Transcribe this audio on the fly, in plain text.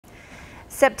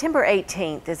September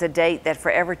 18th is a date that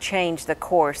forever changed the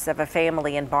course of a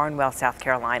family in Barnwell, South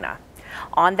Carolina.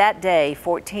 On that day,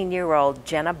 14-year-old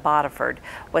Jenna Bodiford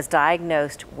was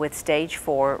diagnosed with stage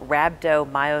 4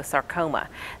 rhabdomyosarcoma.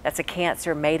 That's a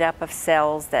cancer made up of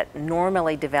cells that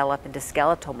normally develop into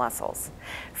skeletal muscles.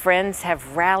 Friends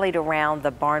have rallied around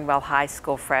the Barnwell High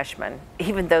School freshman,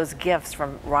 even those gifts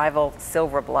from rival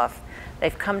Silver Bluff.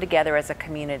 They've come together as a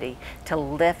community to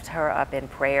lift her up in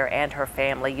prayer and her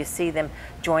family. You see them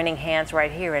joining hands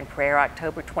right here in prayer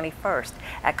October 21st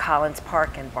at Collins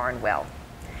Park in Barnwell.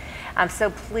 I'm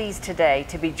so pleased today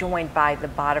to be joined by the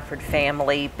Bodiford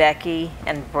family, Becky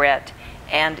and Brett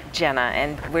and Jenna,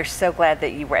 and we're so glad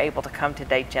that you were able to come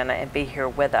today, Jenna, and be here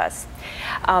with us.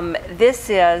 This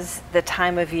is the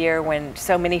time of year when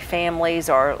so many families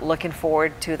are looking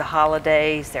forward to the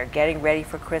holidays, they're getting ready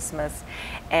for Christmas,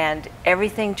 and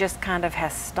everything just kind of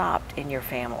has stopped in your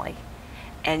family,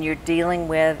 and you're dealing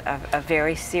with a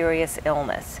very serious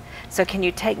illness. So can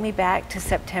you take me back to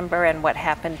September and what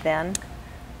happened then?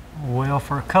 Well,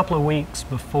 for a couple of weeks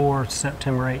before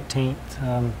September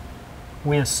 18th,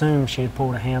 we assumed she had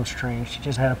pulled a hamstring. She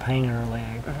just had a pain in her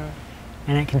leg.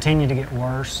 And it continued to get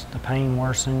worse. The pain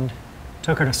worsened.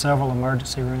 Took her to several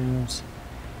emergency rooms.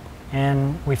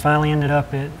 And we finally ended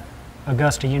up at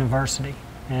Augusta University.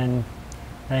 And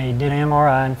they did an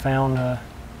MRI and found a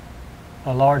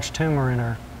large tumor in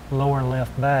her lower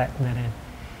left back that had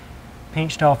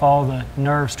pinched off all the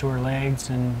nerves to her legs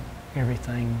and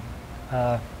everything.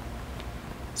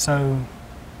 So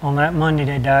on that Monday,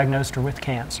 they diagnosed her with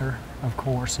cancer, of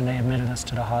course, and they admitted us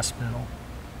to the hospital.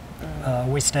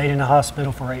 We stayed in the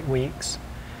hospital for 8 weeks.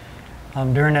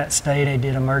 During that stay, they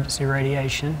did emergency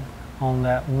radiation on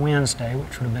that Wednesday,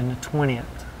 which would have been the 20th,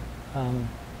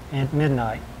 at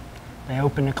midnight. They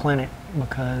opened the clinic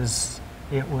because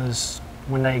it was,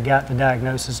 when they got the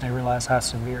diagnosis, they realized how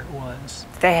severe it was.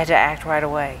 They had to act right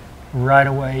away. Right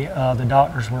away. The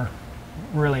doctors were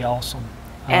really awesome.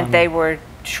 And they were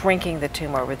shrinking the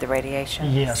tumor with the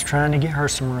radiation? Yes, trying to get her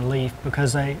some relief,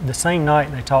 because the same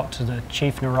night they talked to the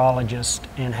chief neurologist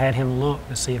and had him look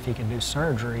to see if he could do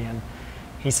surgery, and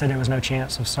he said there was no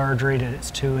chance of surgery, that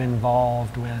it's too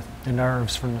involved with the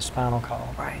nerves from the spinal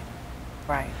column. Right,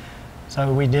 right.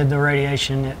 So we did the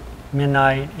radiation at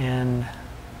midnight, and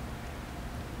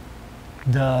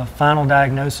the final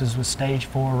diagnosis was stage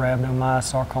 4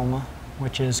 rhabdomyosarcoma,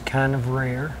 which is kind of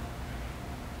rare.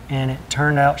 And it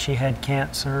turned out she had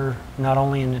cancer not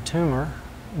only in the tumor,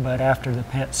 but after the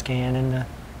PET scan and the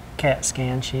CAT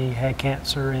scan, she had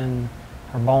cancer in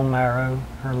her bone marrow,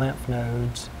 her lymph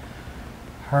nodes,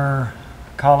 her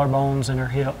collarbones, and her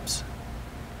hips.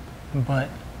 But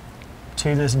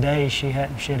to this day, she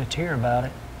hadn't shed a tear about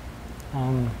it.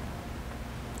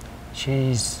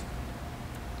 She's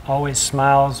always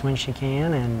smiles when she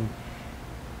can, and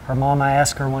her mama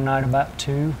asked her one night about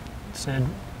 2, said,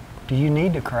 "Do you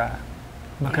need to cry?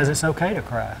 Because it's okay to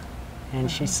cry." And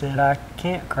she said, "I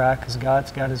can't cry because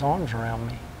God's got his arms around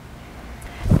me."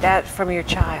 That from your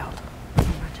child?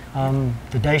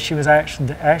 The day she was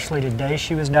actually the day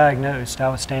she was diagnosed, I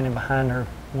was standing behind her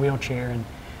wheelchair,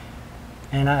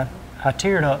 and I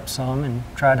teared up some and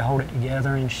tried to hold it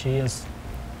together, and she, as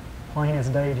plain as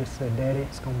day, just said, "Daddy,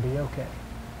 it's going to be okay."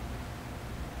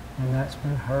 And that's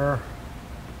been her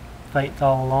faith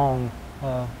all along.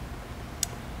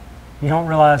 You don't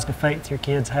realize the faith your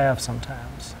kids have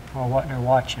sometimes, or what they're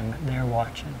watching, but they're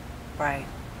watching. Right,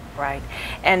 right.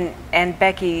 And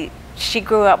Becky, she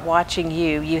grew up watching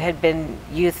you. You had been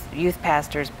youth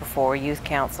pastors before, youth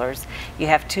counselors. You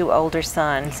have 2 older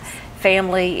sons. Yes.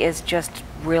 Family is just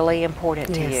really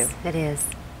important to you. Yes, it is.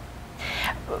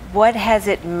 What has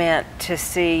it meant to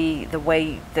see the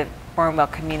way the Barnwell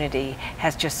community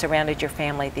has just surrounded your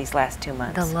family these last 2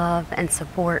 months? The love and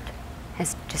support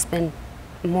has just been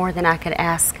more than I could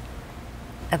ask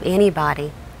of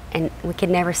anybody, and we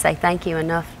could never say thank you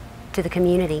enough to the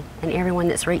community and everyone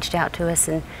that's reached out to us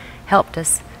and helped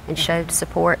us and showed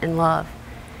support and love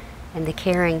and the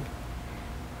caring.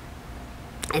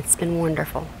 It's been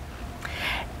wonderful.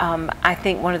 I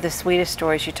think one of the sweetest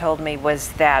stories you told me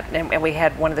was that, and we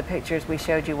had one of the pictures we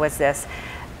showed you, was this: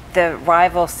 the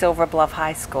rival Silver Bluff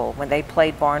High School, when they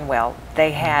played Barnwell,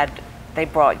 they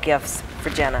brought gifts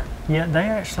for Jenna. Yeah, they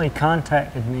actually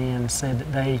contacted me and said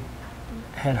that they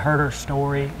had heard her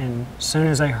story, and as soon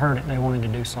as they heard it, they wanted to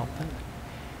do something.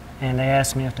 And they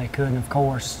asked me if they could, and of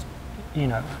course, you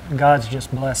know, God's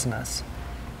just blessing us.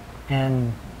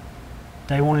 And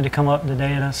they wanted to come up the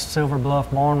day of the Silver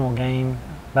Bluff Barnwell game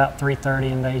about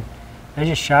 3:30, and they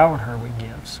just showered her with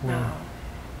gifts,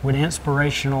 with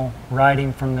inspirational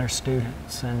writing from their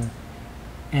students,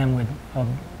 and with a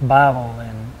Bible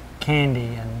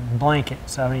candy and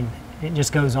blankets. I mean, it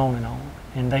just goes on.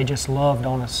 And they just loved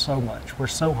on us so much. We're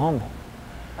so humble.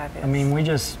 I mean, we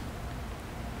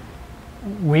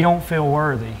don't feel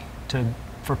worthy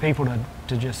for people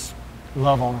to just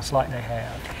love on us like they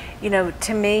have. You know,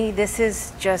 to me, this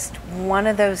is just one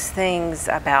of those things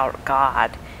about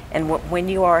God. And when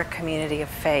you are a community of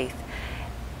faith,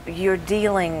 you're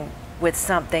dealing with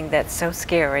something that's so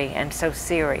scary and so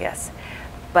serious,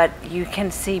 but you can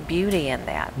see beauty in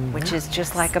that, which is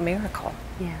just like a miracle.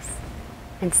 Yes.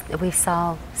 And we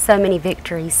saw so many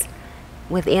victories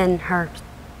within her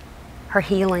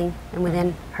healing and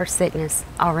within her sickness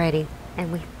already,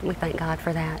 and we thank God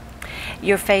for that.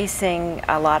 You're facing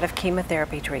a lot of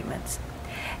chemotherapy treatments,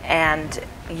 and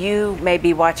you may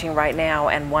be watching right now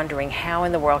and wondering, how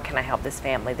in the world can I help this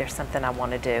family? There's something I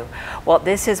want to do. Well,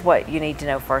 this is what you need to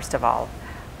know first of all.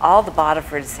 All the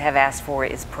Bodifords have asked for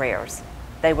is prayers.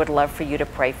 They would love for you to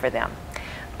pray for them.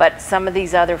 But some of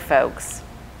these other folks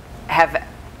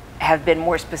have been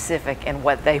more specific in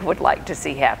what they would like to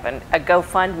see happen. A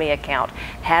GoFundMe account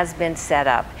has been set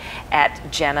up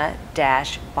at Jenna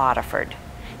Bodiford.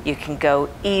 You can go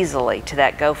easily to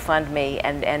that GoFundMe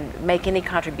and make any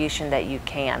contribution that you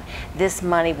can. This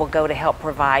money will go to help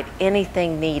provide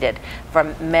anything needed,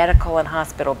 from medical and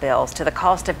hospital bills to the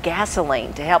cost of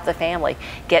gasoline to help the family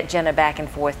get Jenna back and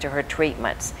forth to her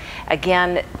treatments.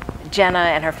 Again, Jenna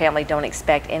and her family don't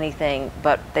expect anything,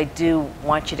 but they do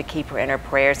want you to keep her in her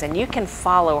prayers, and you can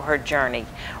follow her journey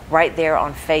right there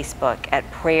on Facebook at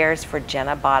Prayers for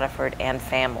Jenna Bodiford and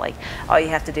Family. All you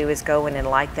have to do is go in and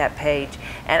like that page,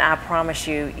 and I promise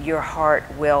you, your heart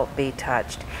will be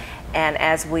touched. And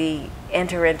as we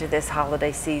enter into this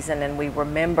holiday season and we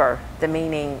remember the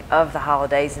meaning of the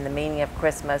holidays and the meaning of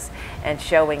Christmas and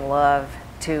showing love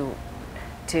to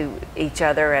each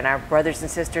other and our brothers and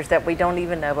sisters that we don't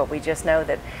even know, but we just know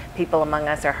that people among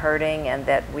us are hurting, and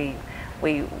that we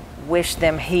wish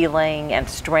them healing and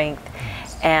strength.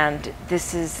 And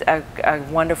this is a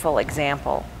wonderful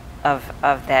example of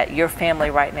that. Your family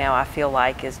right now, I feel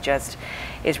like,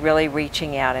 is really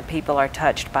reaching out, and people are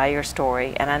touched by your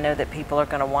story, and I know that people are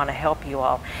going to want to help you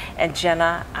all. And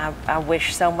Jenna, I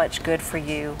wish so much good for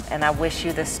you, and I wish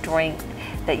you the strength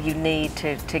that you need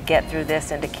to get through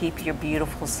this and to keep your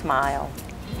beautiful smile.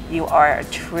 You are a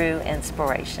true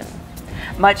inspiration.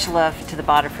 Much love to the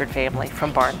Bodiford family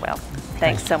from Barnwell.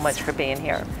 Thanks so much for being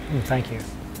here. Thank you.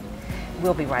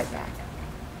 We'll be right back.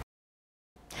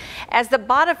 As the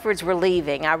Bodifords were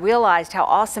leaving, I realized how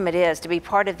awesome it is to be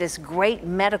part of this great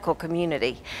medical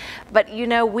community. But you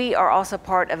know, we are also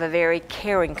part of a very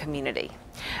caring community.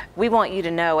 We want you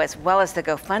to know, as well as the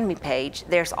GoFundMe page,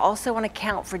 there's also an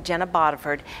account for Jenna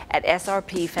Bodiford at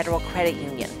SRP Federal Credit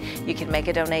Union. You can make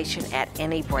a donation at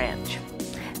any branch.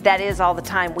 That is all the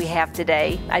time we have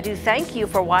today. I do thank you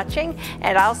for watching,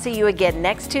 and I'll see you again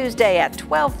next Tuesday at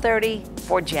 12:30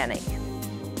 for Jenny.